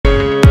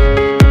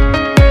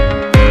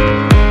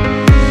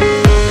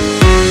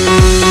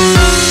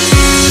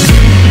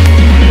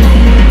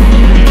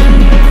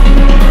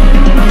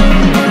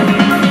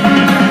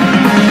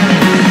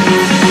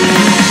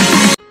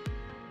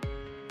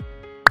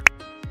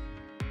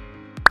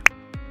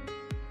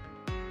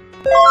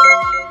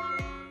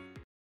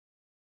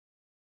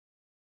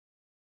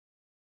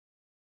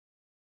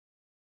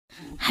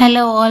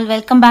Hello all,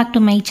 welcome back to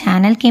my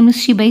channel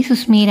Chemistry by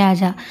Susmi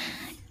Raja.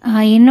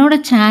 என்னோட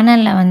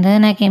சேனலில் வந்து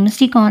நான்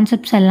கெமிஸ்ட்ரி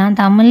கான்செப்ட்ஸ் எல்லாம்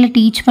தமிழில்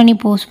டீச் பண்ணி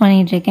போஸ்ட்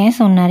பண்ணிகிட்ருக்கேன்.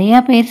 ஸோ நிறையா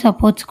பேர்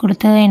சப்போர்ட்ஸ்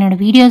கொடுத்து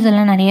என்னோடய வீடியோஸ்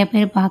எல்லாம் நிறையா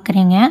பேர்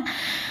பார்க்குறீங்க.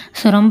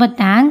 ஸோ ரொம்ப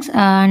தேங்க்ஸ்.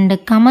 அண்டு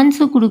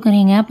கமெண்ட்ஸும்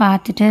கொடுக்குறீங்க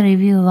பார்த்துட்டு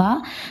ரிவ்யூவாக.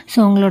 ஸோ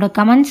உங்களோட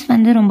கமெண்ட்ஸ்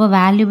வந்து ரொம்ப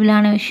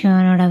வேல்யூபிளான விஷயம்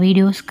என்னோடய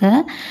வீடியோஸ்க்கு.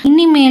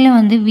 இனிமேல்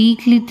வந்து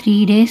வீக்லி 3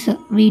 days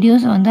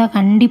வீடியோஸ் வந்து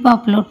கண்டிப்பாக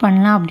அப்லோட்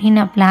பண்ணலாம் அப்படின்னு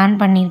நான் பிளான்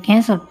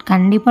பண்ணியிருக்கேன். ஸோ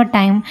கண்டிப்பாக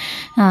டைம்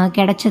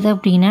கிடச்சிது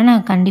அப்படின்னா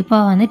நான்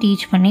கண்டிப்பாக வந்து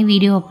டீச் பண்ணி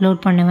வீடியோ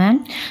அப்லோட்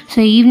பண்ணுவேன். ஸோ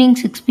ஈவினிங்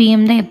 6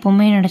 PM தான்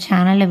எப்போவுமே என்னோடய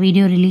சேனலில்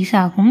வீடியோ ரிலீஸ்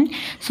ஆகும்.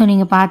 ஸோ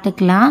நீங்கள்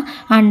பார்த்துக்கலாம்.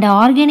 And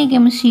organic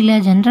கெமிஸ்ட்ரியில்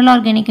general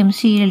organic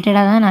chemistry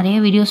ரிலேட்டடாக தான் நிறைய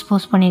வீடியோஸ்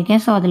போஸ்ட்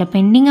பண்ணியிருக்கேன். ஸோ அதில்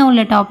பெண்டிங்காக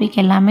உள்ள டாபிக்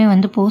எல்லாமே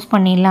வந்து போஸ்ட்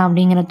பண்ணிடலாம்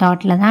அப்படிங்கிற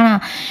தாட்டில் தான்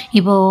நான்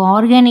இப்போது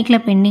ஆர்கானிக்கில்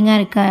பெண்டிங்காக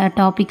இருக்க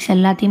டாபிக்ஸ்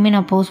எல்லாத்தையுமே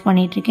நான் போஸ்ட்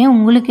பண்ணிகிட்ருக்கேன்.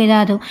 உங்களுக்கு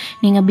ஏதாவது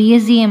நீங்கள்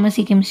பிஎஸ்சி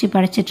எம்எஸ்சி கெமிஸ்ட்ரி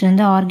படிச்சுட்டு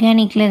இருந்து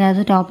ஆர்கானிக்கில்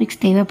ஏதாவது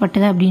டாபிக்ஸ்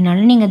தேவைப்பட்டது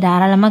அப்படின்னாலும் நீங்கள்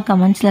தாராளமாக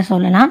கமெண்ட்ஸில்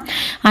சொல்லலாம்.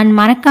 அண்ட்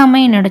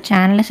மறக்காமல் என்னோடய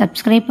சேனலை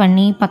சப்ஸ்கிரைப்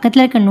பண்ணி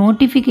பக்கத்தில் இருக்க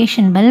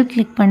நோட்டிஃபிகேஷன் பெல்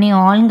கிளிக் பண்ணி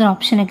ஆல்ங்கிற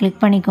ஆப்ஷனை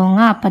கிளிக் பண்ணிக்கோங்க.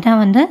 அப்போ தான்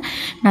வந்து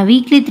நான்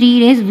வீக்லி 3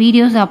 days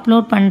வீடியோஸ்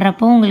அப்லோட்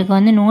பண்ணுறப்போ உங்களுக்கு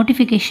வந்து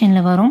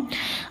நோட்டிஃபிகேஷனில் வரும்.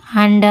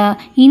 அண்ட்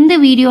இந்த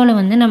வீடியோவில்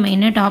வந்து நம்ம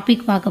என்ன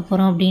டாபிக் பார்க்க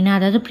போகிறோம் அப்படின்னா,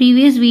 அதாவது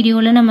ப்ரீவியஸ்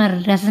வீடியோவில் நம்ம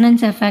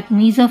ரெசனன்ஸ் எஃபெக்ட்,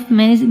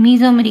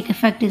 மீசோமெரிக்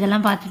எஃபெக்ட்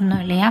இதெல்லாம்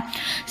பார்த்துருந்தோம் இல்லையா.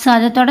 ஸோ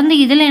அதை தொடர்ந்து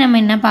இதில் நம்ம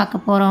என்ன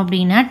பார்க்க போகிறோம்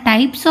அப்படின்னா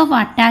டைப்ஸ் ஆஃப்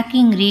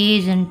அட்டாக்கிங்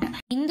ரியேஜென்ட்.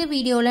 இந்த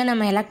வீடியோவில்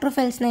நம்ம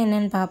எலக்ட்ரோஃபைல்ஸ்னால்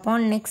என்னென்னு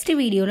பார்ப்போம். நெக்ஸ்ட்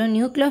வீடியோவில்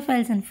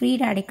நியூக்ளியோஃபைல்ஸ் அண்ட் ஃப்ரீ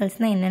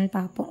ரேடிக்கல்ஸ்னால் என்னென்னு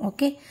பார்ப்போம்.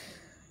 ஓகே,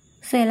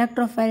 ஸோ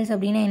எலக்ட்ரோஃபைல்ஸ்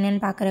அப்படின்னா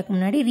என்னென்னு பார்க்குறதுக்கு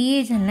முன்னாடி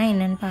ரியேஜென்ட்னா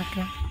என்னென்னு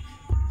பார்க்கலாம்.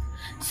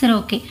 சரி,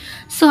 okay.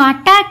 So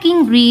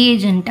attacking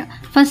reagent.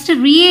 First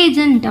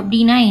reagent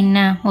அப்படின்னா என்ன?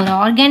 ஒரு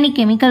ஆர்கானிக்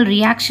கெமிக்கல்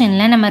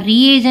ரியாக்ஷனில் நம்ம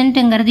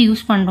ரியேஜென்ட்டுங்கிறது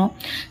யூஸ் பண்ணுறோம்.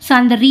 ஸோ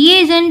அந்த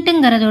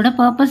ரியேஜென்ட்டுங்கிறதோட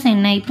பர்பஸ்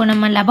என்ன? இப்போ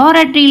நம்ம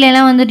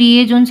லெபார்ட்ரியிலலாம் வந்து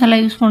ரியேஜென்ட்ஸ்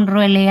எல்லாம் யூஸ்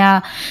பண்ணுறோம் இல்லையா,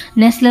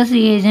 நெஸ்லஸ்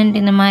ரியேஜென்ட்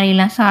இந்த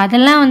மாதிரிலாம். ஸோ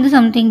அதெல்லாம் வந்து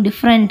சம்திங்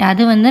டிஃப்ரெண்ட்.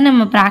 அது வந்து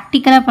நம்ம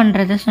ப்ராக்டிக்கலாக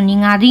பண்ணுறது. ஸோ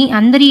நீங்கள் அதையும்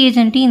அந்த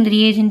ரியேஜென்ட்டையும் இந்த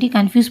ரியேஜென்ட்டையும்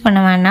கன்ஃபியூஸ்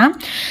பண்ண வேண்டாம்.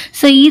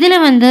 ஸோ இதில்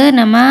வந்து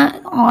நம்ம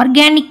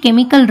ஆர்கானிக்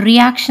கெமிக்கல்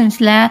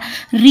ரியாக்ஷன்ஸில்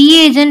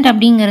ரியேஜென்ட்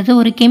அப்படிங்கிறது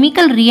ஒரு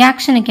கெமிக்கல்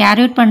ரியாக்ஷனை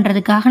கேரி அவுட்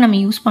பண்ணுறதுக்காக நம்ம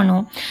யூஸ்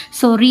பண்ணுவோம்.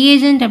 ஸோ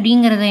ரியேஜென்ட்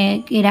அப்படிங்கிறத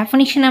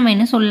டெஃபினிஷன் நம்ம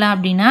என்ன சொல்லலாம்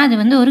அப்படின்னா, அது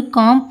வந்து ஒரு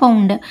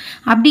காம்பவுண்டு,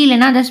 அப்படி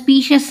இல்லைன்னா அதை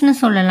ஸ்பீஷஸ்ன்னு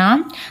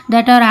சொல்லலாம்,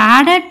 that R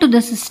added to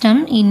the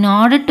system in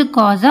order to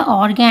cos a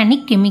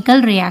organic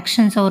chemical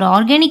reaction. So ஒரு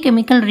ஆர்கானிக்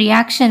கெமிக்கல்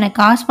ரியாக்ஷனை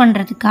காஸ்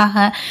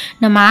பண்ணுறதுக்காக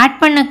நம்ம ஆட்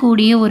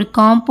பண்ணக்கூடிய ஒரு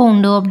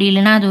காம்பவுண்டோ அப்படி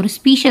இல்லைன்னா அது ஒரு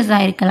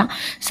ஸ்பீஷஸாக இருக்கலாம்.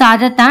 ஸோ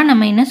அதைத்தான்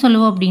நம்ம என்ன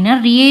சொல்லுவோம் அப்படின்னா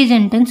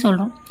ரியேஜென்ட்டுன்னு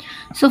சொல்கிறோம்.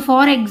 ஸோ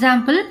ஃபார்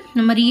எக்ஸாம்பிள்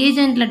நம்ம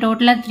ரியேஜென்ட்டில்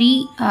டோட்டலாக 3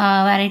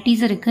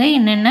 வெரைட்டிஸ் இருக்குது.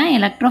 என்னென்ன?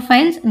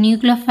 Electrophiles,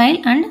 nucleophile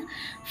and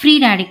free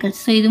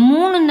radicals. So இது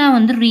 3 தான்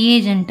வந்து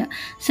ரியேஜென்ட்டு.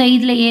 ஸோ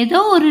இதில் ஏதோ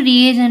ஒரு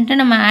ரியேஜென்ட்டை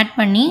நம்ம ஆட்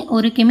பண்ணி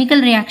ஒரு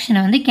கெமிக்கல்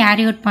ரியாக்ஷனை வந்து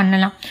கேரி அவுட்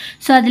பண்ணலாம்.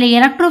 ஸோ அதில்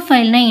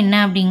எலக்ட்ரோஃபைல்னால் என்ன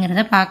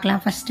அப்படிங்கிறத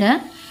பார்க்கலாம். First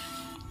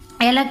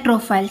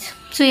electrophiles.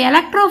 ஸோ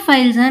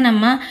எலக்ட்ரோஃபைல்ஸை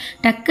நம்ம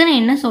டக்குன்னு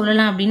என்ன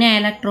சொல்லலாம் அப்படின்னா,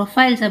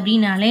 எலக்ட்ரோஃபைல்ஸ்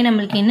அப்படின்னாலே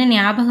நம்மளுக்கு என்ன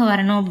ஞாபகம்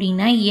வரணும்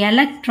அப்படின்னா,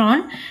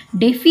 electron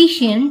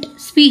deficient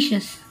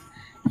species.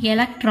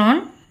 Electron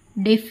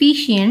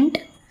deficient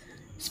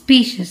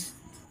species,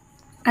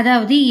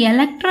 அதாவது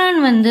எலக்ட்ரான்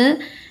வந்து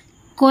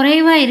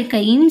குறைவாக இருக்க,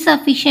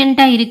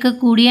 இன்சஃபிஷியண்ட்டாக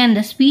இருக்கக்கூடிய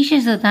அந்த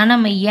ஸ்பீஷஸை தான்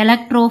நம்ம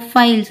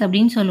எலக்ட்ரோஃபைல்ஸ்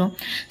அப்படின்னு சொல்லுவோம்.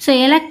 ஸோ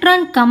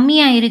எலக்ட்ரான்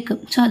கம்மியாக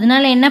இருக்குது. ஸோ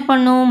அதனால் என்ன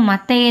பண்ணும்,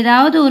 மற்ற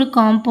ஏதாவது ஒரு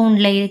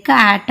காம்பவுண்டில் இருக்க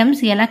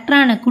ஆட்டம்ஸ்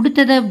எலக்ட்ரானை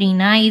கொடுத்தது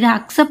அப்படின்னா இதை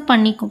அக்செப்ட்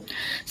பண்ணிக்கும்.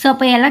 ஸோ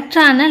அப்போ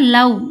எலக்ட்ரானை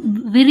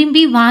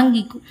விரும்பி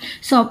வாங்கிக்கும்.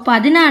 ஸோ அப்போ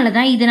அதனால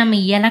தான் இது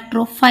நம்ம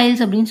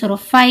எலக்ட்ரோஃபைல்ஸ் அப்படின்னு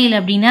சொல்கிறோம். ஃபைல்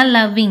அப்படின்னா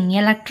லவ்விங்,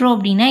 எலக்ட்ரோ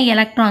அப்படின்னா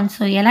electrons.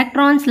 So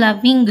electrons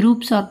loving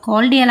groups are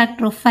called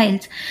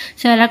electrophiles.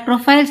 So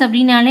electrophiles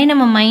அப்படின்னாலே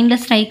நம்ம மைண்டில்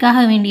ஸ்ட்ரைக்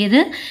ஆக வேண்டியது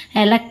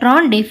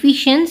எலக்ட்ரான்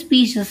டெஃபிஷியன்ட்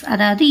ஸ்பீஷஸ்,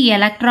 அதாவது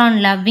எலக்ட்ரான்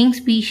லவ்விங்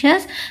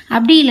ஸ்பீஷஸ்,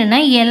 அப்படி இல்லைன்னா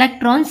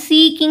எலக்ட்ரான்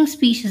சீக்கிங்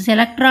ஸ்பீஷஸ்,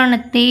 எலக்ட்ரானை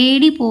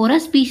தேடி போகிற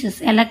species,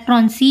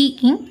 electron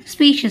seeking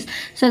species.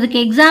 So அதுக்கு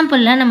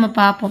எக்ஸாம்பிளில் நம்ம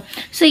பார்ப்போம்.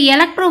 ஸோ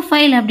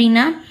எலக்ட்ரோஃபைல்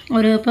அப்படின்னா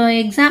இப்போ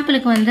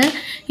எக்ஸாம்பிளுக்கு வந்து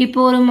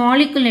இப்போ ஒரு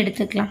மாலிகுல்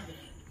எடுத்துக்கலாம்.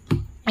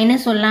 என்ன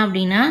சொல்லலாம்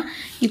அப்படின்னா,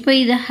 இப்போ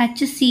இது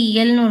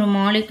HClன்னு ஒரு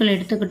மாலிகுல்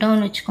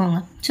எடுத்துக்கிட்டோம்னு வச்சுக்கோங்க.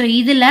 ஸோ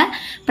இதில்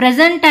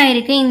ப்ரெசண்ட்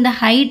ஆகிருக்க இந்த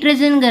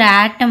ஹைட்ரஜனுங்கிற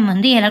ஆட்டம்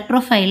வந்து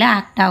எலக்ட்ரோஃபைலில்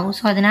ஆக்ட் ஆகும்.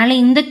 ஸோ அதனால்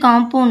இந்த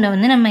காம்பவுண்டை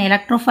வந்து நம்ம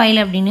எலக்ட்ரோஃபைல்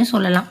அப்படின்னு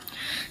சொல்லலாம்.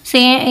 ஸோ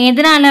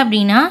எதனால்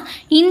அப்படின்னா,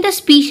 இந்த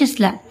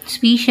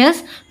species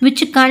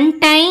which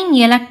contain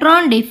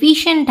electron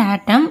deficient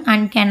atom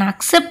and can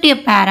accept a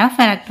pair of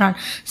electron.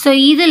 So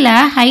இதில்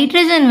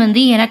ஹைட்ரஜன்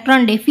வந்து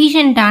எலக்ட்ரான்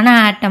டெஃபிஷியண்ட்டான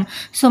ஆட்டம்.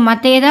 ஸோ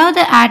மற்ற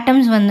ஏதாவது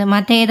ஆட்டம்ஸ் வந்து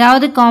மற்ற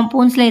ஏதாவது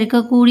காம்பவுண்ட்ஸில்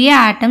இருக்கக்கூடிய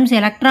ஆட்டம்ஸ்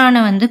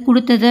எலக்ட்ரானை வந்து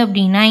கொடுத்தது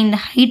அப்படின்னா இந்த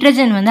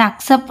ஹைட்ரஜன் வந்து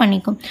அக்செப்ட்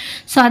பண்ணிக்கும்.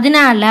 ஸோ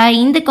அதனால்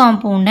இந்த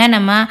காம்பவுண்டை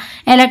நம்ம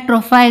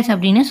எலக்ட்ரோஃபைல்ஸ்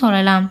அப்படின்னு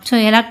சொல்லலாம். ஸோ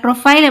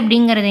எலக்ட்ரோஃபைல்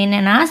அப்படிங்கிறது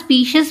என்னென்னா,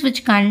 species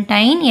which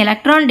contain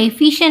electron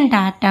deficient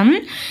atom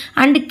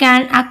and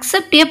can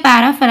accept a இருக்கக்கூடிய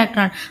பேர் ஆஃப்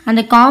எலக்ட்ரான்.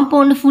 அந்த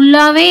காம்பவுண்ட்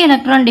ஃபுல்லாகவே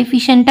எலக்ட்ரான்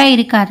டெஃபிஷியண்ட்டாக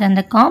இருக்காது.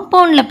 அந்த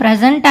காம்பவுண்டில்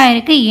ப்ரெசண்ட்டாக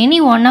இருக்க எனி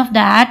ஒன் ஆஃப்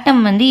த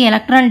ஆட்டம் வந்து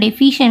எலக்ட்ரான்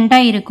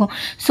டெஃபிஷியண்ட்டாக இருக்கும்.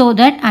 ஸோ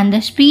தட் அந்த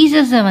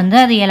ஸ்பீஷஸை வந்து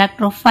அது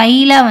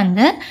எலக்ட்ரோஃபைலாக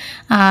வந்து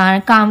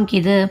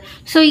காமிக்குது.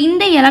 ஸோ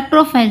இந்த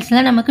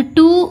எலக்ட்ரோஃபைல்ஸில் நமக்கு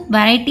 2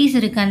 வெரைட்டிஸ்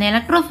இருக்குது. அந்த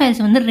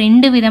எலக்ட்ரோஃபைல்ஸ் வந்து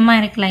 2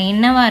 விதமாக இருக்கலாம்.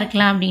 என்னவா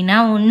இருக்கலாம் அப்படின்னா,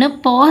 ஒன்று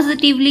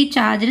பாசிட்டிவ்லி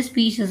சார்ஜ்டு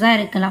ஸ்பீஷஸாக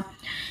இருக்கலாம்,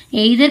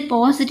 எய்தர்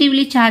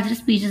பாசிட்டிவ்லி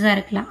சார்ஜ்டு ஸ்பீஷஸாக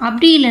இருக்கலாம்,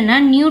 அப்படி இல்லைன்னா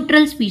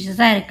நியூட்ரல்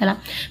ஸ்பீஷஸாக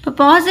இருக்கலாம். இப்போ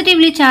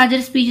பாசிட்டிவ்லி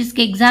சார்ஜ்டு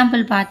ஸ்பீஷஸ்க்கு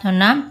எக்ஸாம்பிள்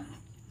பார்த்தோம்னா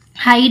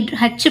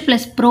H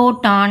plus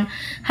proton,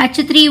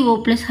 H3O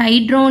plus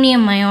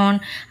hydronium ion,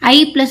 I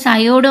plus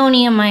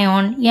iodonium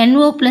ion,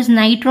 NO plus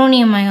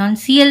nitronium ion,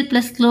 Cl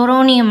plus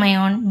chloronium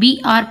ion,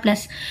 Br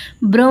plus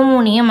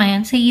bromonium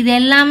ion. So இது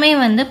எல்லாமே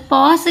வந்து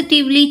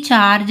positively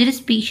charged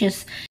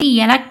species.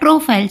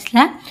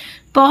 எலக்ட்ரோஃபைல்ஸில்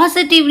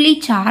positively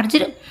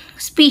charged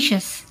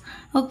species.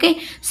 Okay,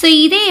 so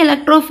இதே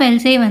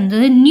எலக்ட்ரோஃபைல்ஸே வந்து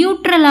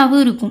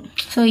நியூட்ரலாகவும் இருக்கும்.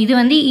 So இது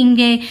வந்து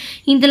இங்கே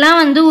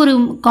இதெல்லாம் வந்து ஒரு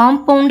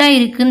காம்பவுண்டாக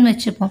இருக்குதுன்னு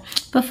வச்சுப்போம்.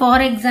 இப்போ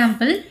ஃபார்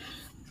எக்ஸாம்பிள்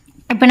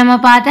இப்போ நம்ம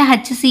பார்த்த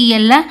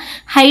HClல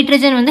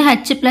ஹைட்ரஜன் வந்து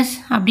H ப்ளஸ்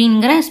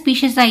அப்படிங்கிற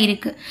ஸ்பீஷஸாக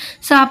இருக்குது.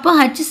 ஸோ அப்போ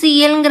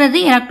HClங்கிறது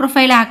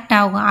எலக்ட்ரோஃபைல் ஆக்ட்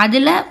ஆகும்.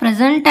 அதில்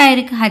ப்ரெசண்ட்டாக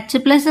இருக்குது H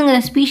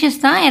ப்ளஸ்ங்கிற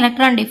ஸ்பீஷஸ் தான்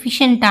எலக்ட்ரான்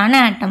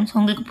டெஃபிஷியண்ட்டான ஆட்டம்ஸ்.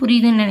 உங்களுக்கு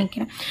புரியுதுன்னு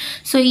நினைக்கிறேன்.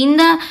 ஸோ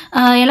இந்த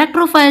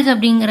எலக்ட்ரோஃபைல்ஸ்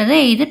அப்படிங்கிறது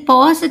இது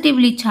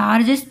பாசிட்டிவ்லி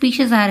சார்ஜ்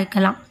ஸ்பீஷஸாக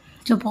இருக்கலாம்.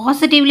 ஸோ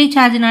பாசிட்டிவ்லி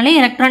சார்ஜ்னாலே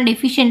எலக்ட்ரான்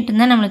டெஃபிஷியன்ட்னு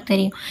தான் நம்மளுக்கு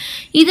தெரியும்.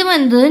 இது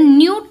வந்து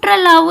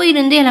நியூட்ரலாகவும்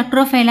இருந்து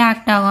எலக்ட்ரோஃபைலாக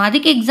ஆக்ட் ஆகும்.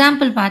 அதுக்கு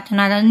எக்ஸாம்பிள்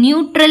பார்த்தோன்னா, அதாவது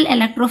நியூட்ரல்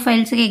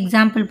எலக்ட்ரோஃபைல்ஸுக்கு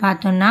எக்ஸாம்பிள்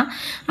பார்த்தோன்னா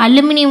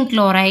aluminium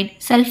chloride,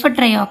 sulphur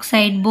try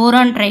oxide,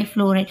 boron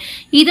trifluoride,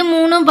 இது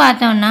மூணும்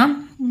பார்த்தோன்னா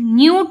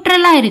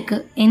நியூட்ரலாக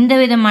இருக்குது. எந்த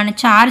விதமான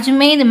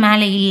சார்ஜுமே இது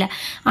மேலே இல்லை.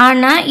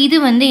 ஆனால் இது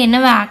வந்து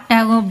என்னவா ஆக்ட்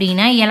ஆகும்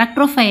அப்படின்னா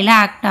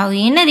எலக்ட்ரோஃபைலாக ஆக்ட்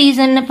ஆகும். என்ன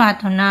ரீசன்னு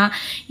பார்த்தோன்னா,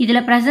 இதில்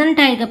ப்ரெசென்ட்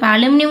ஆகிருக்கு. இப்போ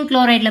அலுமினியம்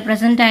குளோரைடில்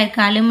ப்ரெசென்ட்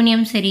ஆகிருக்க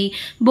அலுமினியம் சரி,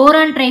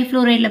 போரான்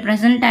ட்ரைஃப்ளோரைடில்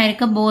ப்ரெசென்ட்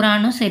ஆகிருக்க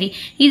போரானும் சரி,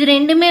 இது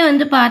ரெண்டுமே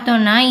வந்து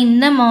பார்த்தோன்னா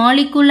இந்த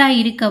மாலிகுலாக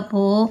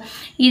இருக்கப்போ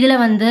இதில்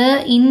வந்து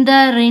இந்த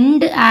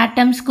 2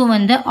 ஆட்டம்ஸ்க்கும்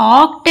வந்து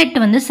ஆக்டெட்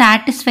வந்து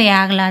சாட்டிஸ்ஃபை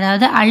ஆகலை.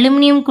 அதாவது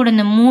அலுமினியம் கூட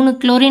இந்த 3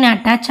 குளோரின்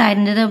அட்டாச்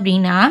ஆயிருந்தது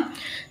அப்படின்னா,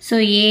 so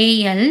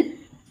Al,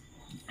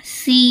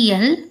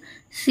 Cl,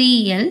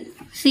 Cl,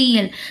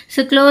 Cl.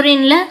 So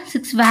குளோரினில்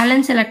 6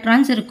 valence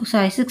electrons இருக்கும்,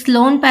 6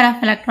 லோன் பேர்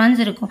ஆஃப் எலக்ட்ரான்ஸ்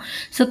இருக்கும்.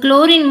 ஸோ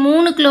குளோரின்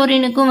 3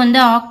 குளோரினுக்கும் வந்து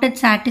ஆக்டெட்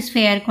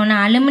சாட்டிஸ்ஃபை ஆகிருக்கும்.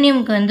 ஆனால்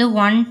அலுமினியமுக்கு வந்து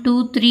 1 2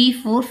 3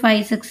 4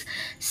 5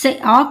 6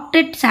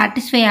 ஆக்டெட்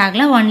சாட்டிஸ்ஃபை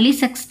ஆகலை, ஒன்லி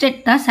செக்ஸ்டெட்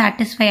தான்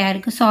சாட்டிஸ்ஃபை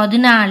ஆகிருக்கு. ஸோ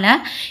அதனால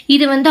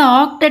இது வந்து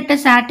ஆக்டெட்டை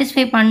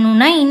சாட்டிஸ்ஃபை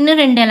பண்ணணுன்னா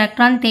இன்னும் 2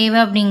 எலக்ட்ரான் தேவை.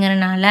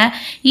 அப்படிங்கிறனால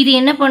இது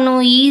என்ன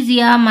பண்ணும்,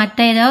 ஈஸியாக மற்ற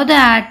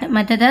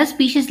ஏதாவது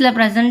ஸ்பீஷஸில்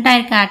ப்ரெசென்ட்டாக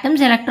இருக்க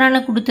ஆட்டம்ஸ்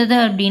எலக்ட்ரானை கொடுத்தது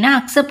அப்படின்னா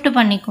அக்செப்ட்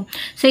பண்ணிக்கும்.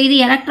 ஸோ இது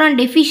எலக்ட்ரான்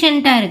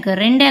டெஃபிஷியண்ட்டாக இருக்குது.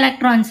 2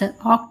 எலக்ட்ரான்ஸு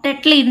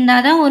ஆக்டெட்டில்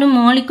இருந்தால் தான் ஒரு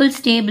மாலிகுல்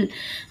ஸ்டேபிள்.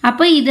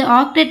 அப்போ இது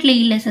ஆக்டெட்டில்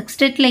இல்லை,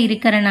 செக்ஸ்டெட்டில்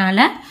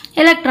இருக்கிறனால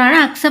எலக்ட்ரானை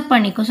அக்செப்ட்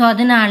பண்ணிக்கும். ஸோ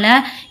அதனால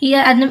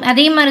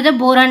அதே மாதிரி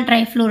தான் போரான்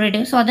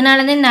ட்ரைஃப்ளோரைடு. ஸோ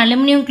அதனால தான் இந்த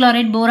அலுமினியம்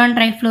குளோரைட், போரான்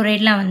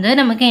ட்ரைஃப்ளோரைடில் வந்து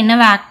நமக்கு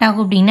என்னவா ஆக்ட்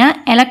ஆகும் அப்படின்னா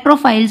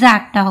எலக்ட்ரோஃபைல்ஸ்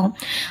ஆக்ட் ஆகும்.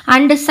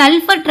 அண்டு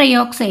சல்ஃபர் ட்ரை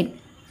ஆக்சைடு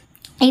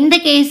இந்த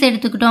கேஸ்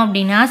எடுத்துக்கிட்டோம்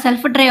அப்படின்னா,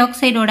 சல்ஃபர் ட்ரை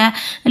ஆக்சைடோட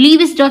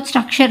லீவிஸ் டாட்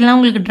ஸ்ட்ரக்சர்லாம்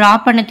உங்களுக்கு ட்ரா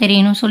பண்ண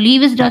தெரியணும். ஸோ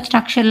லீவிஸ் டாட்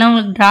ஸ்ட்ரக்சர்லாம்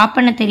உங்களுக்கு ட்ரா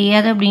பண்ண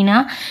தெரியாது அப்படின்னா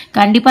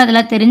கண்டிப்பாக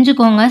அதெல்லாம்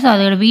தெரிஞ்சுக்கோங்க. ஸோ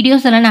அதோட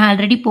வீடியோஸ் எல்லாம் நான்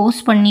ஆல்ரெடி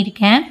போஸ்ட்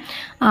பண்ணியிருக்கேன்.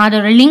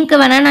 அதோட லிங்க்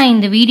வேணால் நான்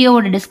இந்த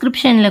வீடியோவோட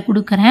டிஸ்கிரிப்ஷனில்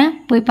கொடுக்குறேன்,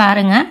 போய்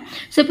பாருங்கள்.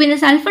 ஸோ இப்போ இந்த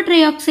sulphur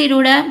try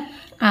ஆக்சைடோட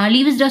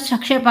Lewis dot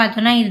structure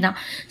பார்த்தோன்னா இதுதான்.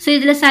 ஸோ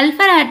இதில்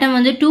சல்ஃபர் ஆட்டம்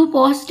வந்து 2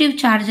 பாசிட்டிவ்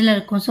சார்ஜில்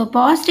இருக்கும். ஸோ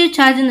பாசிட்டிவ்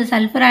சார்ஜ் இந்த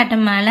சல்ஃபர்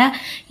ஆட்டம் மேலே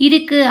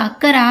இருக்குது,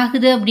 அக்கர்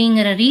ஆகுது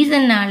அப்படிங்கிற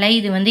ரீசன்னால்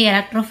இது வந்து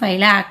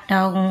எலக்ட்ரோஃபைலாக ஆக்ட்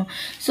ஆகும்.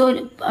 ஸோ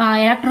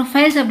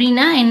எலக்ட்ரோஃபைல்ஸ்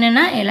அப்படின்னா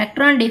என்னென்னா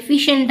எலக்ட்ரான்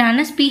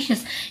டெஃபிஷியண்ட்டான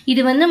ஸ்பீஷஸ்.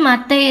 இது வந்து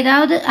மற்ற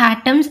ஏதாவது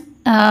ஆட்டம்ஸ்,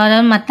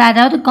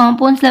 அதாவது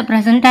காம்பவுண்ட்ஸில்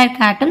ப்ரெசென்ட்டாக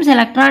இருக்க ஆட்டம்ஸ்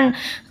எலக்ட்ரான்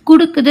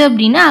கொடுக்குது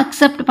அப்படின்னா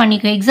அக்செப்ட்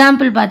பண்ணிக்கும்.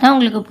 எக்ஸாம்பிள் பார்த்தா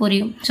உங்களுக்கு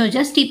புரியும். ஸோ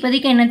ஜஸ்ட்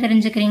இப்போதைக்கு என்ன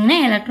தெரிஞ்சுக்கிறீங்கன்னா,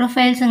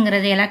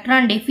 எலக்ட்ரோஃபைல்ஸுங்கிறது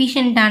எலக்ட்ரான்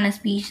டெஃபிஷியண்ட்டான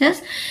ஸ்பீஷஸ்.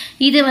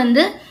 இது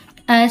வந்து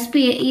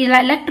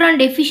எலக்ட்ரான்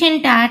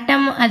டெஃபிஷியன்ட்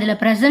ஆட்டம் அதில்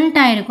ப்ரெசென்ட்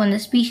ஆகிருக்கும். அந்த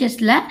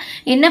ஸ்பீஷஸில்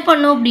என்ன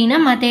பண்ணும் அப்படின்னா,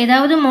 மற்ற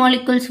ஏதாவது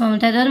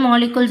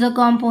மாலிகுல்ஸோ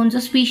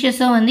காம்பவுண்ட்ஸோ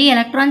ஸ்பீஷஸோ வந்து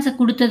எலக்ட்ரான்ஸை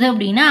கொடுத்தது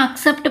அப்படின்னா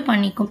அக்செப்ட்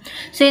பண்ணிக்கும்.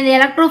 ஸோ இந்த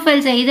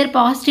எலக்ட்ரோஃபைல்ஸ் எய்தர்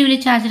பாசிட்டிவ்லி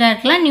சார்ஜாக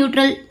இருக்கலாம்,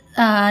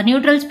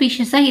 நியூட்ரல்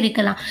ஸ்பீஷஸாக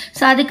இருக்கலாம்.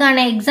 ஸோ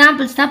அதுக்கான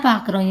எக்ஸாம்பிள்ஸ் தான்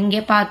பார்க்குறோம்,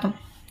 இங்கே பார்த்தோம்.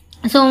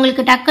 ஸோ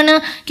உங்களுக்கு டக்குன்னு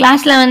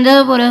கிளாஸில் வந்து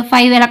ஒரு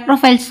 5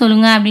 எலக்ட்ரோஃபைல்ஸ்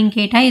சொல்லுங்கள் அப்படின்னு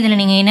கேட்டால் இதில்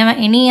நீங்கள்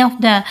எனி ஆஃப்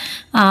த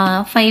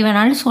 5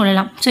 வேணாலும்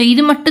சொல்லலாம். ஸோ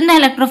இது மட்டும்தான்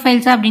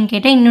எலக்ட்ரோஃபைல்ஸா அப்படின்னு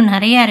கேட்டால் இன்னும்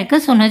நிறையா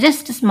இருக்குது. ஸோ நான்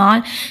ஜஸ்ட்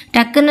ஸ்மால்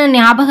டக்குன்னு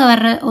ஞாபகம்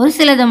வர்ற ஒரு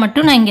சிலதை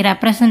மட்டும் நான் இங்கே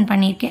ரெப்ரசன்ட்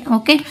பண்ணியிருக்கேன்.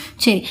 ஓகே,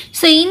 சரி.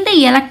 ஸோ இந்த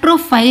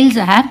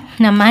எலக்ட்ரோஃபைல்ஸை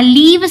நம்ம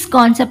லீவிஸ்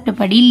கான்செப்ட்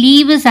படி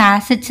லீவிஸ்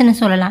ஆசிட்ஸ்ன்னு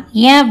சொல்லலாம்.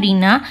 ஏன்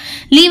அப்படின்னா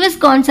லீவிஸ்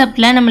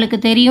கான்செப்டில் நம்மளுக்கு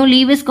தெரியும்,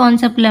 லீவிஸ்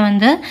கான்செப்டில்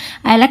வந்து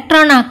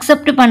எலக்ட்ரானை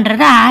அக்செப்ட்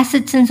பண்ணுறது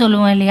ஆசிட்ஸ்ன்னு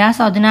சொல்லுவோம் இல்லையா.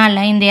 ஸோ அதனால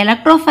இந்த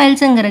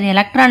எலக்ட்ரோஃபைல்ஸுங்கிறது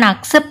எலக்ட்ரானை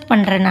அக்செப்ட்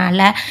பண்ணுறதுனால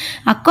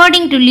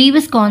according to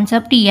Lewis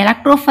concept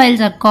electrophiles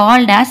are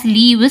called as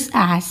Lewis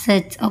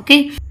acids. Okay,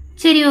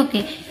 சரி,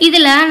 ஓகே.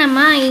 இதில் நம்ம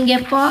இங்கே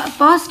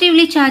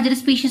பாசிட்டிவ்லி சார்ஜ்டு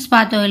ஸ்பீஷஸ்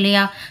பார்த்தோம்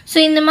இல்லையா? ஸோ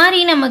இந்த மாதிரி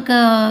நமக்கு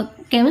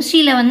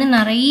கெமிஸ்ட்ரியில் வந்து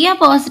நிறையா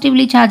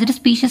பாசிட்டிவ்லி சார்ஜ்டு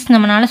ஸ்பீஷஸ்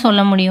நம்மளால்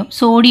சொல்ல முடியும்.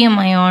 சோடியம்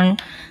அயான்,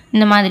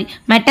 இந்த மாதிரி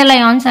மெட்டல்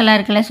அயான்ஸ் எல்லாம்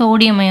இருக்குல்ல,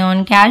 sodium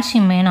ion,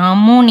 calcium ion,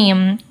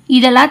 ammonium,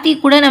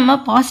 இதெல்லாத்தையும் கூட நம்ம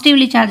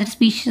பாசிட்டிவ்லி சார்ஜ்டு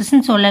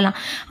ஸ்பீஷஸ்ன்னு சொல்லலாம்.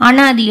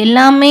 ஆனால் அது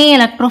எல்லாமே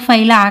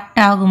எலக்ட்ரோஃபைலில் ஆக்ட்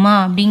ஆகுமா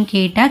அப்படின்னு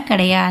கேட்டால்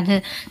கிடையாது.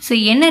 ஸோ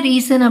என்ன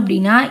ரீசன்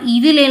அப்படின்னா,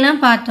 இதுலலாம்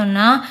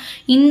பார்த்தோம்னா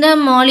இந்த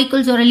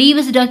மாலிகுல்ஸோட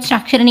லீவஸ் டாட்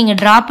ஸ்ட்ரக்சரை நீங்கள்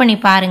ட்ரா பண்ணி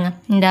பாருங்கள்.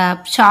 இந்த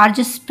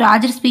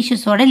சார்ஜர்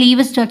ஸ்பீஷஸோட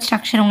லீவஸ் டாட்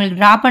ஸ்ட்ரக்சர் உங்களுக்கு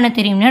ட்ரா பண்ண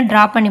தெரியும்னா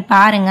ட்ரா பண்ணி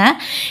பாருங்கள்.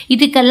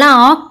 இதுக்கெல்லாம்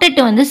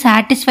ஆக்டெட் வந்து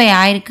சாட்டிஸ்ஃபை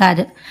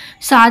ஆயிருக்காது.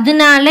 ஸோ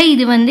அதனால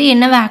இது வந்து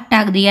என்னவா ஆக்ட்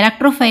ஆகுது,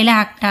 எலக்ட்ரோஃபைலில்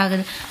ஆக்ட்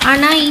ஆகுது.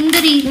 ஆனால்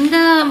இந்த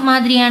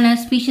மாதிரியான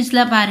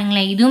ஸ்பீஷஸில்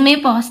பாருங்களேன், இதுவுமே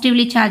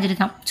பாசிட்டிவ்லி சார்ஜ்டு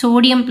தான்.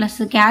 Sodium plus,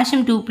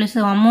 calcium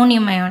 2+,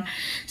 ammonium ion.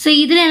 So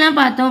இதில் எல்லாம்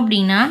பார்த்தோம்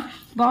அப்படின்னா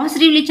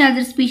பாசிட்டிவ்லி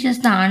சார்ஜ்டு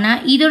ஸ்பீஷஸ் தான். ஆனால்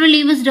இதோட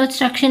லீவஸ் டாட்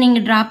ஸ்ட்ரக்சர்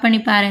நீங்கள் ட்ரா பண்ணி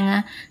பாருங்கள்.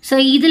 ஸோ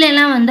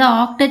இதிலெல்லாம் வந்து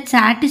ஆக்டெட்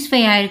சாட்டிஸ்ஃபை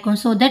ஆகிருக்கும்.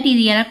 ஸோ தட்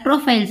இது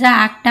எலக்ட்ரோஃபைல்ஸாக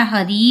ஆக்ட்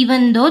ஆகாது.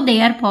 Even though they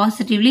are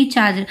positively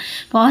charged.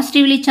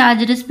 Positively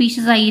charged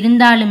ஸ்பீஷஸாக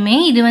இருந்தாலுமே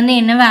இது வந்து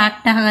என்னவா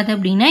ஆக்ட் ஆகாது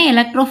அப்படின்னா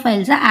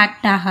எலக்ட்ரோஃபைல்ஸாக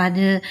ஆக்ட்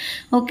ஆகாது.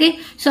 ஓகே,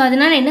 ஸோ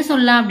அதனால் என்ன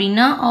சொல்லலாம்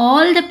அப்படின்னா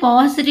all the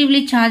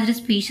positively charged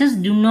species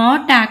to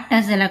not act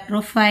as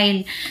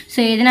electrophile. So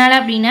எதனால்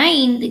அப்படின்னா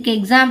இதுக்கு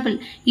எக்ஸாம்பிள்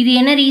இது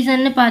என்ன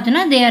ரீசன்னு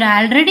பார்த்தோன்னா they are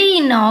already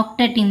in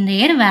octet in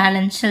their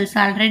valence shells.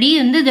 Already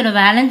வந்து இதோட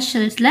வேலன்ஸ்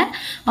ஷெல்ஸில்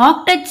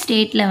ஆக்டெட்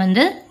ஸ்டேட்டில்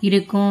வந்து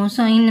இருக்கும்.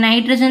 ஸோ இந்த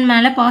நைட்ரஜன்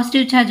மேலே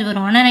பாசிட்டிவ் சார்ஜ்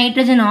வரும், ஆனால்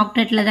நைட்ரஜன்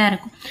ஆக்டெட்டில் தான்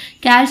இருக்கும்.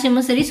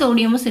 கால்சியமும் சரி,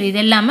 சோடியமும் சரி,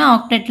 இது எல்லாமே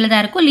ஆக்டெட்டில்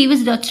தான் இருக்கும்.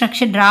 லீவஸ் டாட்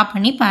ஸ்ட்ரக்சர் ட்ரா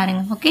பண்ணி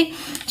பாருங்கள். ஓகே,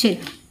 சரி.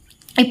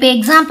 இப்போ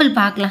எக்ஸாம்பிள்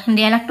பார்க்கலாம்.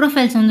 இந்த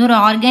எலக்ட்ரோஃபைல்ஸ் வந்து ஒரு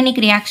ஆர்கானிக்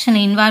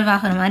ரியாக்ஷனில் இன்வால்வ்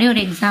ஆகிற மாதிரி ஒரு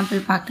எக்ஸாம்பிள்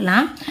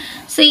பார்க்கலாம்.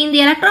 ஸோ இந்த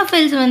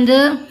எலக்ட்ரோஃபைல்ஸ் வந்து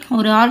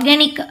ஒரு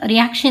ஆர்கானிக்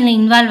ரியாக்ஷனில்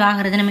இன்வால்வ்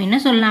ஆகிறது நம்ம என்ன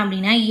சொல்லலாம்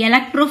அப்படின்னா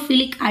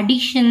எலக்ட்ரோஃபிலிக்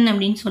அடிஷன்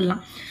அப்படின்னு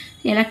சொல்லலாம்.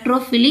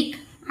 எலக்ட்ரோஃபிலிக்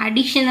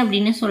அடிஷன்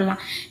அப்படின்னு சொல்லலாம்.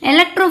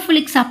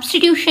 எலக்ட்ரோஃபிலிக்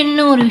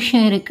சப்ஸ்டிடியூஷன்னு ஒரு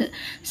விஷயம் இருக்குது.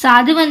 ஸோ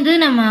அது வந்து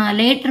நம்ம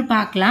லேட்டர்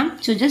பார்க்கலாம்.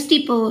 ஸோ ஜஸ்ட்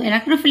இப்போது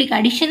எலக்ட்ரோஃபிலிக்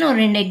அடிஷன் ஒரு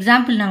 2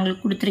 எக்ஸாம்பிள் நான்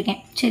உங்களுக்கு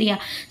கொடுத்துருக்கேன், சரியா?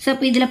 ஸோ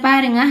இப்போ இதில்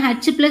பாருங்கள்,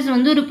 H+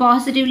 வந்து ஒரு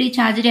பாசிட்டிவ்லி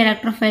சார்ஜ்டு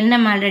எலக்ட்ரோஃபைல்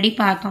நம்ம ஆல்ரெடி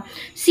பார்த்தோம்.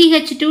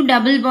 CH2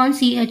 double bond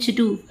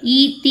CH2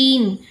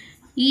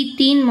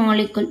 ethene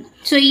molecule.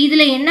 So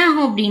இதில் என்ன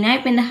ஆகும் அப்படின்னா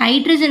இப்போ இந்த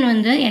ஹைட்ரஜன்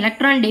வந்து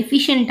எலக்ட்ரான்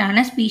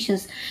டெஃபிஷியண்ட்டான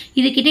ஸ்பீஷஸ்,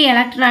 இதுக்கிட்ட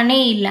எலக்ட்ரானே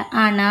இல்லை.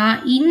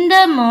 ஆனால் இந்த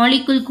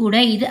மாலிகுல் கூட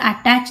இது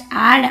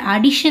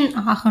அடிஷன்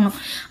ஆகணும்.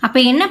 அப்போ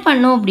என்ன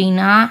பண்ணும்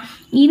அப்படின்னா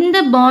இந்த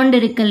பாண்ட்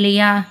இருக்கு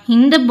இல்லையா,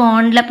 இந்த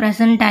பாண்டில்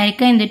ப்ரெசென்ட்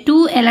ஆகிருக்க இந்த 2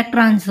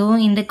 எலக்ட்ரான்ஸும்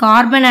இந்த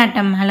கார்பன்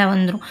ஆட்டம் மேலே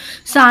வந்துடும்.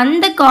 ஸோ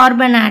அந்த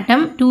கார்பன்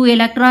ஆட்டம் 2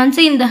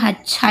 எலக்ட்ரான்ஸு இந்த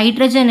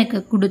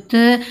ஹைட்ரஜனுக்கு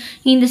கொடுத்து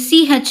இந்த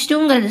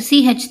CH2ங்கிறது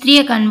CH3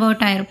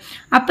 கன்வெர்ட் ஆயிரும்.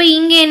 அப்போ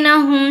இங்கே என்ன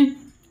ஆகும்,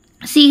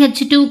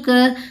 CH2க்கு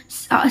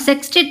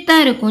செக்ஸ்டெட்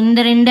தான் இருக்கும்.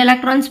 இந்த 2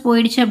 எலக்ட்ரான்ஸ்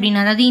போயிடுச்சு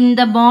அப்படின்னா, அதாவது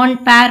இந்த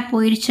பாண்ட் பேர்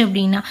போயிடுச்சு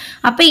அப்படின்னா,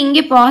 அப்போ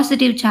இங்கே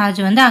பாசிட்டிவ்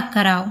சார்ஜ் வந்து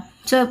அக்கர் ஆகும்.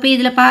 ஸோ இப்போ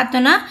இதில்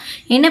பார்த்தோன்னா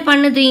என்ன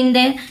பண்ணுது,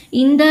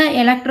 இந்த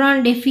எலக்ட்ரான்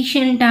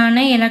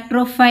டெஃபிஷியண்ட்டான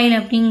எலக்ட்ரோஃபைல்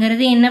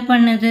அப்படிங்கிறது என்ன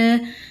பண்ணுது,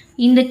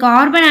 இந்த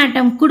கார்பன்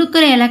ஆட்டம்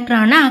கொடுக்குற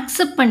எலக்ட்ரானை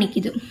அக்செப்ட்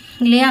பண்ணிக்குது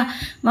இல்லையா,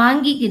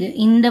 வாங்கிக்குது.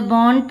 இந்த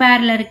பாண்ட்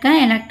பேரில் இருக்க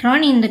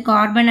எலக்ட்ரான் இந்த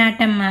கார்பன்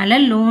ஆட்டம் மேலே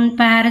லோன்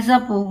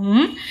பேர்ஸாக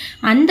போகும்.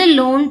 அந்த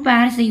லோன்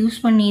பேர்ஸை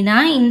யூஸ் பண்ணி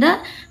தான் இந்த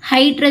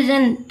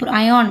ஹைட்ரஜன்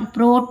அயான்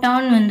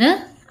புரோட்டான் வந்து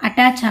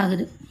அட்டாச்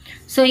ஆகுது.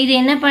 ஸோ இது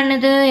என்ன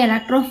பண்ணுது,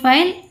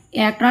 electrophile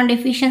electron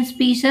deficient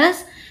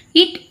species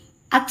it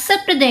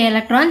accept the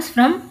electrons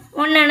from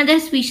one another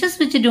species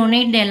which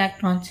donate the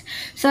electrons.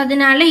 So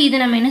அதனால இது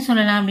நம்ம என்ன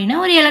சொல்லலாம் அப்படின்னா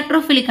ஒரு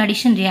எலக்ட்ரோஃபிலிக்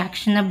அடிஷன்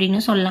ரியாக்ஷன்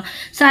அப்படின்னு சொல்லலாம்.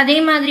 ஸோ அதே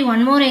மாதிரி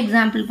ஒன் மோர்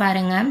எக்ஸாம்பிள்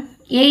பாருங்கள்,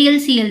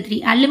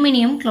 AlCl3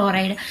 அலுமினியம்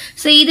குளோரைடு.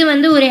 ஸோ இது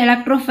வந்து ஒரு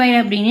எலக்ட்ரோஃபைல்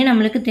அப்படின்னு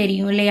நம்மளுக்கு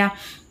தெரியும் இல்லையா.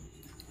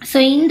 ஸோ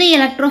இந்த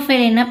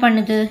எலக்ட்ரோஃபைல் என்ன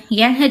பண்ணுது,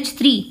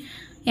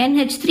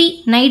 NH3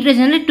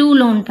 நைட்ரஜனில் 2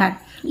 லோன் பேர்.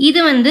 இது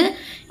வந்து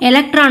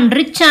எலக்ட்ரான்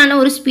ரிச்சான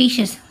ஒரு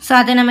ஸ்பீஷஸ். ஸோ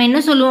அதை நம்ம என்ன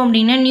சொல்லுவோம்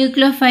அப்படின்னா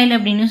நியூக்ளியோஃபைல்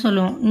அப்படின்னு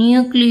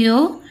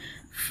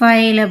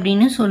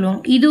சொல்லுவோம்.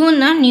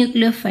 இதுவும் தான்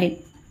நியூக்ளியோஃபைல்.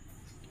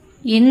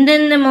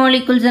 எந்தெந்த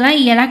மாலிகுல்ஸ் எல்லாம்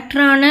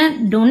எலக்ட்ரானை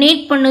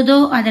டொனேட் பண்ணுதோ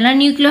அதெல்லாம்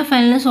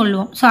நியூக்ளியோஃபைல்னு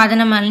சொல்லுவோம். ஸோ அதை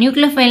நம்ம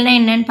நியூக்ளியோஃபைல்னால்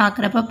என்னென்னு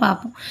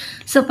பார்ப்போம்.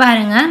 ஸோ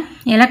பாருங்கள்,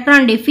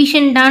 எலக்ட்ரான்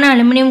டெஃபிஷியண்ட்டான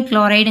அலுமினியம்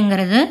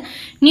குளோரைடுங்கிறது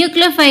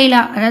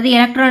நியூக்ளியோஃபைலாக, அதாவது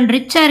எலக்ட்ரான்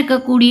ரிச்சாக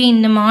இருக்கக்கூடிய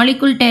இந்த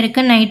மாலிகுல்கிட்ட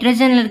இருக்க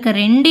நைட்ரஜனில் இருக்க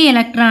 2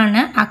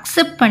 எலக்ட்ரானை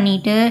அக்செப்ட்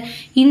பண்ணிவிட்டு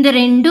இந்த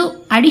 2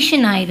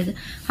 அடிஷன் ஆயிடுது.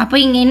 அப்போ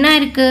இங்கே என்ன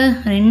இருக்குது,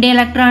 2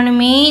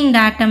 எலக்ட்ரானுமே இந்த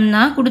ஆட்டம்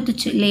தான்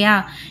கொடுத்துச்சு இல்லையா,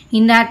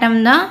 இந்த ஆட்டம்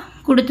தான்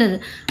கொடுத்தது.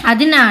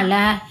 அதனால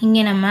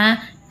இங்கே நம்ம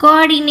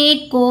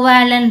கோஆர்டினேட்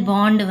கோவேலன்ட்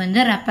பாண்ட் வந்து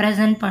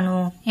ரெப்ரசன்ட்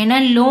பண்ணுவோம். ஏன்னா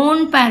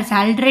loan purse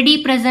already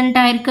present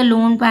ஆகிருக்க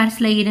loan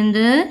பேர்ஸில்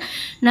இருந்து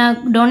நான்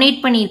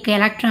டொனேட் பண்ணியிருக்கேன்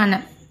எலக்ட்ரானை,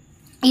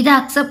 இதை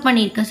அக்செப்ட்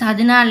பண்ணியிருக்கேன். ஸோ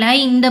அதனால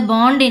இந்த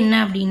பாண்ட் என்ன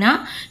அப்படின்னா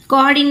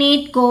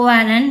கோஆர்டினேட்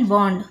கோவேலன்ட்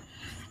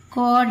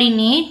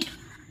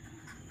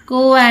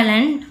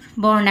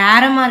பாண்ட்.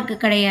 ஆரோ மார்க்கு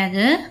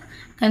கிடையாது,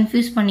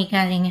 கன்ஃபியூஸ்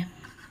பண்ணிக்காதீங்க.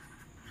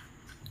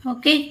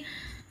 ஓகே,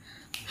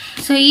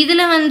 ஸோ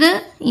இதில் வந்து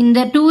இந்த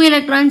 2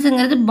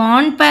 எலக்ட்ரான்ஸுங்கிறது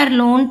பாண்ட் பேர்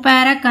லோன்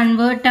பேராக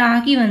கன்வெர்ட்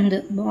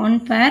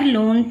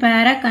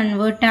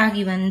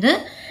ஆகி வந்து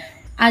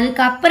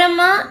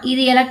அதுக்கப்புறமா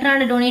இது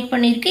எலக்ட்ரானை டொனேட்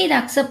பண்ணியிருக்கு, இது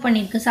அக்செப்ட்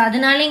பண்ணியிருக்கு. ஸோ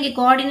அதனால இங்கே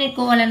கோஆர்டினேட்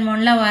கோவலன்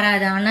பாண்டில்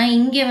வராது. ஆனால்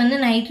இங்கே வந்து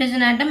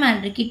நைட்ரஜன் ஆட்டம்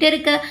கிட்ட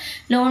இருக்க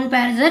லோன்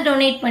பேர்ஸை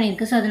டொனேட்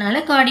பண்ணியிருக்கு. ஸோ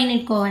அதனால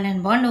கோஆர்டினேட்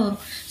கோவலன் பாண்ட்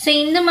வரும். ஸோ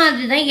இந்த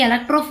மாதிரி தான்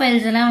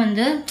எலக்ட்ரோஃபைல்ஸ் எல்லாம்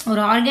வந்து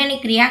ஒரு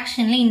ஆர்கானிக்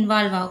ரியாக்ஷனில்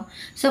இன்வால்வ் ஆகும்.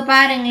 ஸோ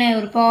பாருங்களேன்,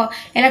 ஒரு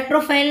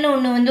எலக்ட்ரோஃபைல்னு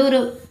ஒன்று வந்து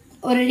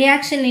ஒரு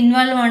ரியாக்ஷன்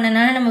இன்வால்வ்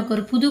ஆனதுனால நமக்கு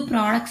ஒரு புது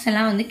ப்ராடக்ட்ஸ்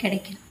எல்லாம் வந்து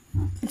கிடைக்கும்.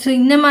 ஸோ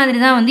இந்த மாதிரி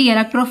தான் வந்து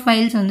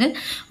எலக்ட்ரோஃபைல்ஸ் வந்து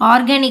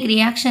ஆர்கானிக்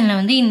ரியாக்ஷனில்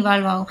வந்து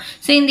இன்வால்வ் ஆகும்.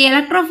 ஸோ இந்த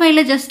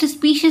எலக்ட்ரோஃபைலை ஜஸ்ட்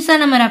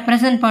ஸ்பீஷஸாக நம்ம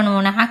ரெப்ரசென்ட்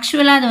பண்ணுவோம்.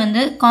 ஆக்சுவலாக அது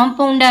வந்து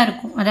காம்பவுண்டாக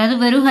இருக்கும். அதாவது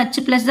வெறும்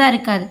H+ தான்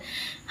இருக்காது.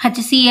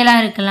 HCl-ஆக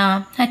இருக்கலாம்,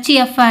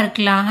 HF-ஆக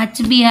இருக்கலாம்,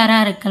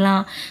 HBr-ஆக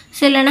இருக்கலாம்,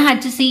 இல்லைன்னா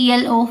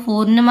HClO4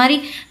 இந்த மாதிரி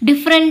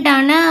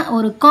டிஃப்ரெண்ட்டான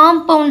ஒரு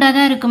காம்பவுண்டாக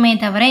தான் இருக்குமே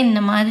தவிர இந்த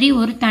மாதிரி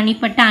ஒரு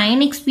தனிப்பட்ட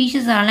அயனிக்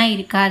ஸ்பீஷஸாலாம்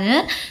இருக்காது.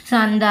 ஸோ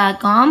அந்த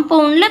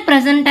காம்பவுண்டில்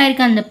ப்ரெசென்ட்டாக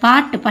இருக்க அந்த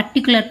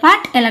பர்டிகுலர்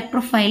பார்ட்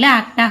எலக்ட்ரோஃபைல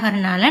ஆக்ட்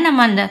ஆகிறதுனால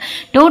நம்ம அந்த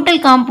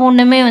டோட்டல்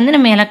காம்பவுண்டுமே வந்து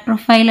நம்ம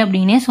எலக்ட்ரோஃபைல்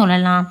அப்படின்னே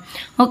சொல்லலாம்.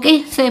 ஓகே,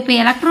 ஸோ இப்போ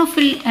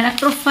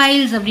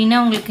எலக்ட்ரோஃபைல்ஸ் அப்படின்னா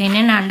உங்களுக்கு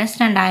என்னென்ன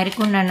அண்டர்ஸ்டாண்ட்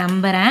ஆகிருக்குன்னு நான்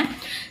நம்புகிறேன்.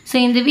 ஸோ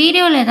இந்த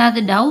வீடியோவில் ஏதாவது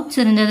டவுட்ஸ்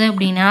இருந்தது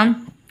அப்படின்னா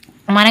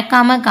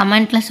மறக்காமல்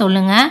கமெண்ட்டில்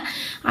சொல்லுங்கள்.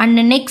 அண்ட்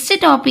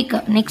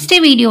நெக்ஸ்ட்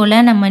வீடியோவில்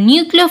நம்ம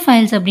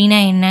நியூக்ளியோஃபைல்ஸ் அப்படின்னா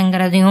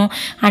என்னங்கிறதையும்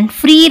அண்ட்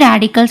ஃப்ரீ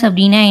ரேடிக்கல்ஸ்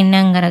அப்படின்னா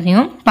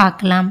என்னங்கிறதையும்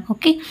பார்க்கலாம்.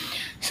 ஓகே,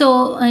 ஸோ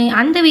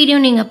அந்த வீடியோ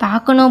நீங்கள்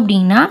பார்க்கணும்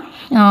அப்படின்னா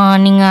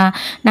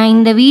நான்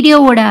இந்த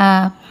வீடியோவோட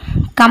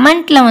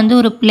கமெண்ட்டில் வந்து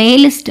ஒரு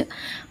பிளேலிஸ்ட்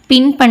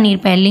பின்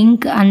பண்ணியிருப்பேன்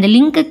லிங்க். அந்த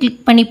லிங்க்கை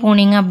கிளிக் பண்ணி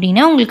போனீங்க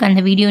அப்படின்னா உங்களுக்கு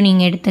அந்த வீடியோ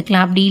நீங்கள்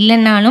எடுத்துக்கலாம். அப்படி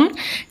இல்லைனாலும்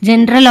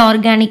ஜென்ரல்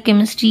ஆர்கானிக்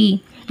கெமிஸ்ட்ரி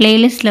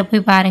பிளேலிஸ்ட்டில்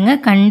போய் பாருங்கள்,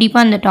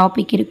 கண்டிப்பாக அந்த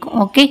டாபிக் இருக்கும்.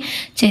 ஓகே,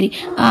 சரி.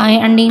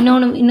 அண்ட்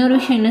இன்னொரு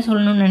விஷயம் என்ன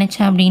சொல்லணும்னு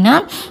நினச்சேன் அப்படின்னா,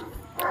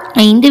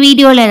 இந்த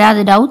வீடியோவில்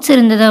ஏதாவது டவுட்ஸ்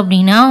இருந்தது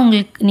அப்படின்னா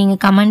நீங்கள்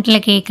கமெண்ட்டில்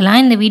கேட்கலாம்.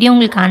 இந்த வீடியோ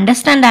உங்களுக்கு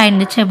அண்டர்ஸ்டாண்ட்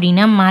ஆயிருந்துச்சு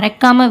அப்படின்னா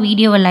மறக்காமல்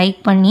வீடியோவை லைக்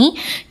பண்ணி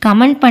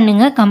கமெண்ட்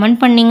பண்ணுங்கள். கமெண்ட்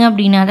பண்ணிங்க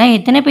அப்படின்னா தான்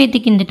எத்தனை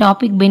பேர்த்துக்கு இந்த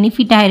டாபிக்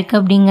பெனிஃபிட் ஆகிருக்கு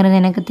அப்படிங்கிறது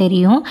எனக்கு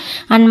தெரியும்.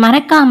 அண்ட்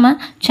மறக்காமல்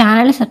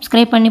சேனலை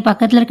சப்ஸ்கிரைப் பண்ணி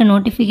பக்கத்தில் இருக்க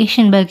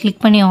நோட்டிஃபிகேஷன் பெல்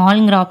கிளிக் பண்ணி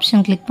ஆல்ங்கிற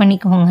ஆப்ஷன் கிளிக்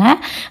பண்ணிக்கோங்க.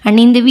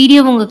 அண்ட் இந்த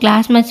வீடியோ உங்கள்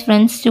கிளாஸ்மேட்ஸ்,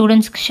 ஃப்ரெண்ட்ஸ்,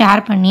 ஸ்டூடெண்ட்ஸ்க்கு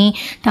ஷேர் பண்ணி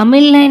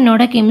தமிழில்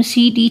என்னோட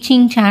chemistry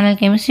teaching channel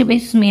chemistry by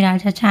சுஸ்மி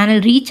Raja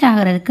channel reach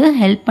ஆகிறதுக்கு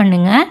ஹெல்ப்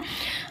பண்ணுங்கள்.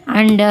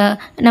 அண்டு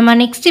நம்ம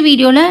நெக்ஸ்ட்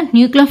வீடியோவில்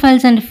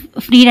நியூக்ளியோஃபைல்ஸ் அண்ட்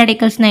ஃப்ரீ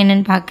ரேடிக்கல்ஸ்னால்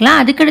என்னென்னு பார்க்கலாம்.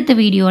 அதுக்கடுத்த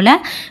வீடியோவில்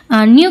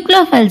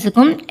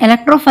நியூக்ளியோஃபைல்ஸுக்கும்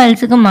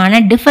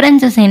எலக்ட்ரோஃபைல்ஸுக்குமான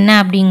டிஃப்ரென்சஸ் என்ன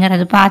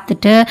அப்படிங்கிறத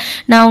பார்த்துட்டு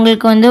நான்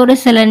உங்களுக்கு வந்து ஒரு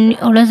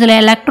சில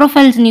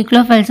எலக்ட்ரோஃபைல்ஸ்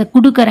நியூக்ளியோஃபைல்ஸை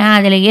கொடுக்குறேன்.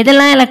 அதில்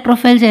எதெல்லாம்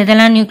எலக்ட்ரோஃபைல்ஸ்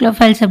எதெல்லாம்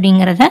நியூக்ளியோஃபைல்ஸ்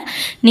அப்படிங்கிறத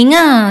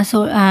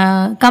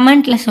நீங்கள்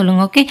கமெண்ட்டில்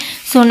சொல்லுங்கள். ஓகே,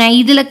 ஸோ நான்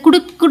இதில்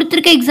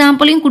கொடுத்துருக்க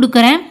எக்ஸாம்பிளையும்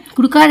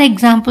கொடுக்காத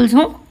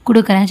எக்ஸாம்பிள்ஸும்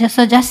கொடுக்குறேன்.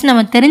 ஜஸ்ட்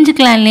நம்ம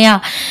தெரிஞ்சுக்கலாம் இல்லையா.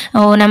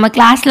 நம்ம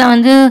கிளாஸில்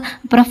வந்து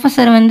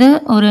ப்ரொஃபஸர் வந்து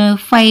ஒரு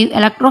 5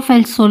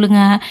 எலக்ட்ரோஃபைல்ஸ்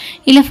சொல்லுங்கள்,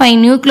 இல்லை 5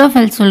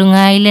 நியூக்ளியோஃபைல்ஸ்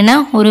சொல்லுங்கள், இல்லைன்னா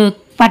ஒரு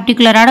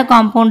பர்டிகுலரான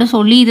காம்பவுண்டு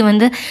சொல்லி இது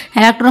வந்து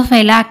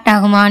எலக்ட்ரோஃபைல் ஆக்ட்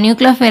ஆகுமா,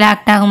 நியூக்ளியோஃபைல்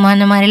ஆக்ட் ஆகுமா,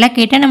 அந்த மாதிரிலாம்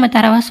கேட்டால் நம்ம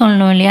தரவாக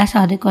சொல்லணும் இல்லையா. ஸோ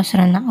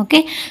அதுக்கோசரம் தான்.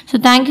 ஓகே, ஸோ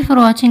தேங்க்யூ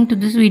ஃபார் வாட்சிங் டு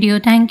திஸ் வீடியோ.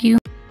 தேங்க்யூ.